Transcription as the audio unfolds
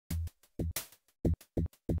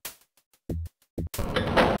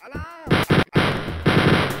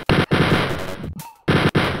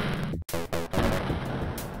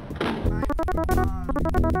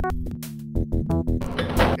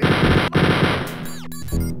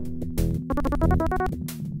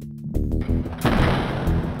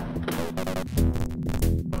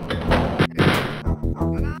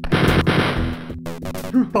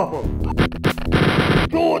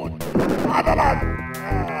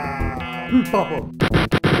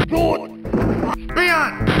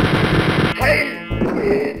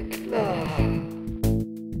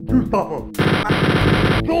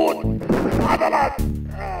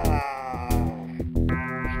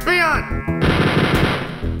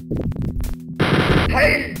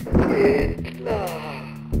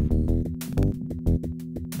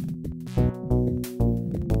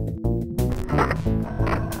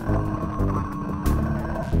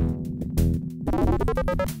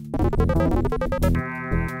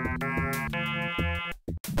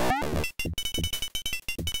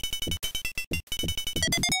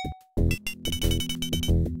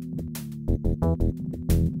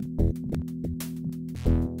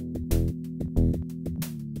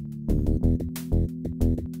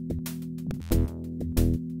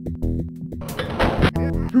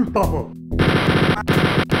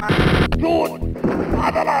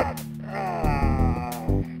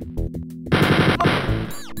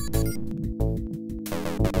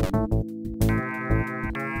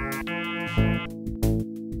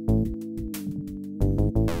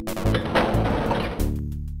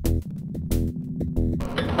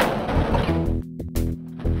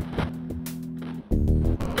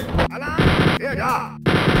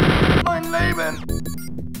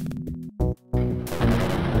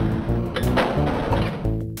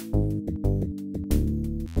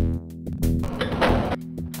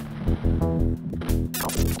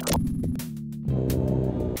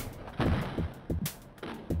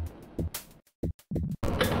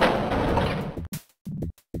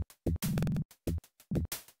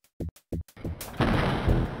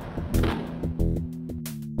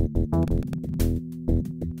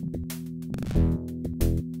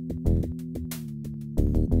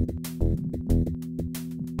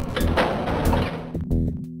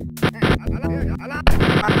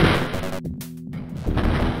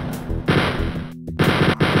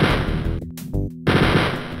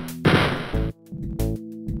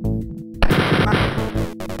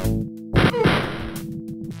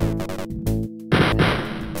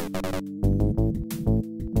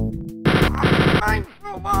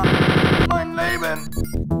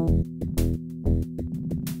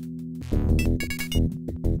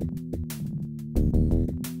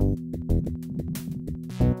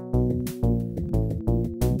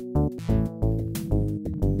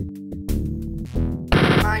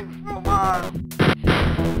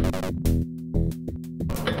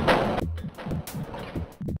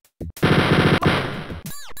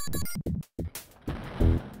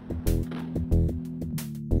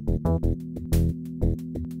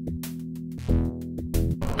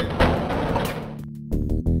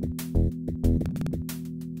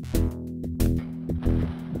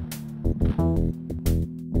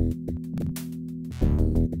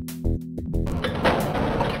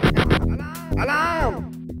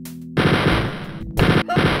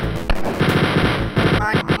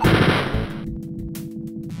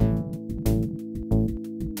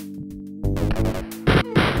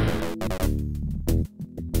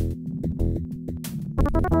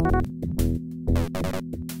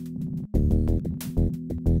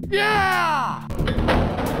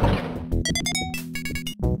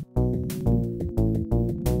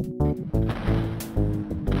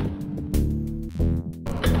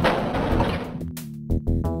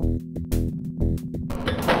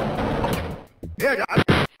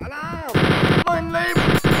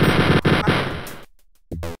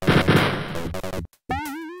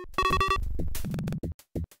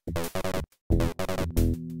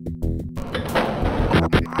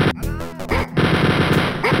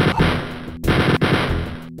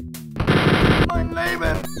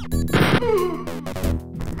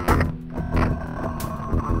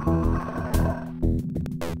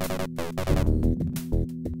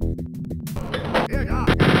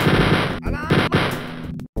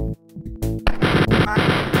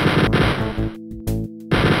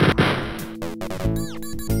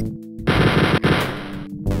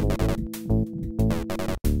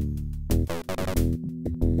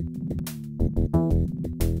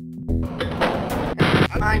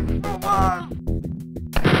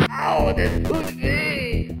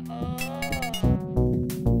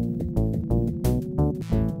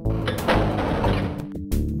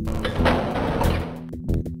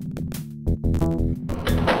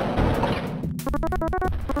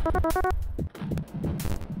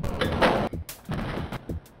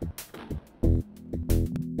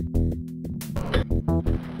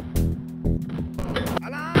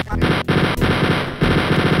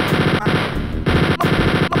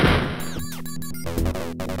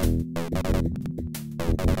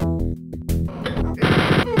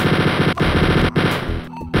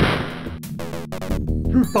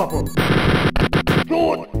Stop him!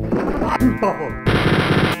 Good! Stop him!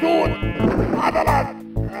 Good!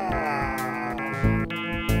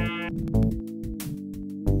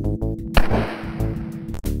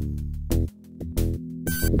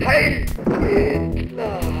 Hey!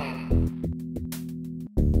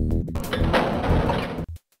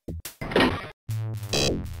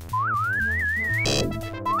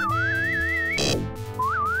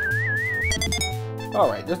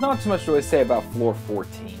 Alright, there's not too much to really say about floor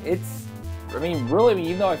 14.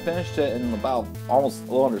 Even though I finished it in about almost a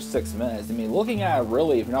little under 6 minutes, looking at it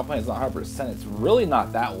really, if you're not playing as 100%, it's really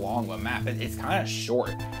not that long of a map. It's kind of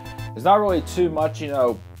short. There's not really too much,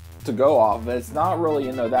 to go off of. It's not really,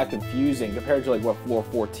 that confusing compared to like what floor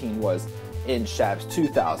 14 was in Schabbs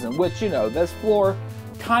 2000, which, this floor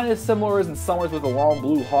kind of similar in some ways with a long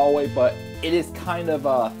blue hallway, but it is kind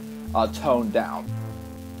of toned down.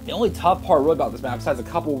 The only tough part really about this map, besides a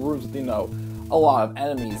couple of rooms with, a lot of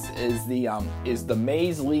enemies, is the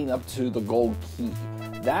maze leading up to the gold key.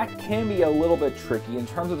 That can be a little bit tricky in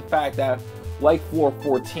terms of the fact that, like floor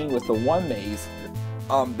 14 with the one maze,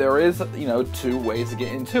 there is, 2 ways to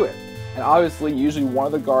get into it. And obviously, usually one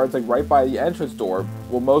of the guards, like right by the entrance door,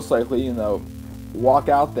 will most likely, walk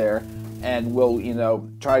out there and will,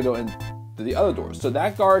 try to go into the other door. So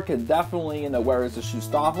that guard can definitely, whether it's a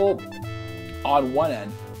Schabbs on one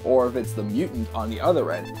end, or if it's the mutant on the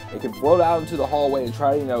other end, it can float out into the hallway and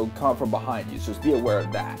try to, come up from behind you. So just be aware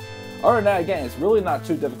of that. Other than that, again, it's really not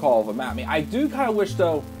too difficult of a map. I do kind of wish,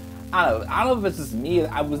 though, I don't know if it's just me.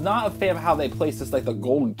 I was not a fan of how they placed this, like the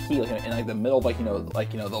golden key, like, in like the middle of,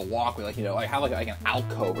 the walkway, like have like an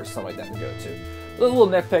alcove or something like that to go to. A little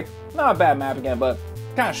nitpick, not a bad map again, but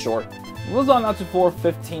kind of short. We'll move on to floor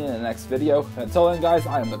 15 in the next video. Until then, guys,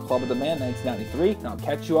 I am the Club of the Man 1993, and I'll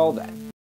catch you all then.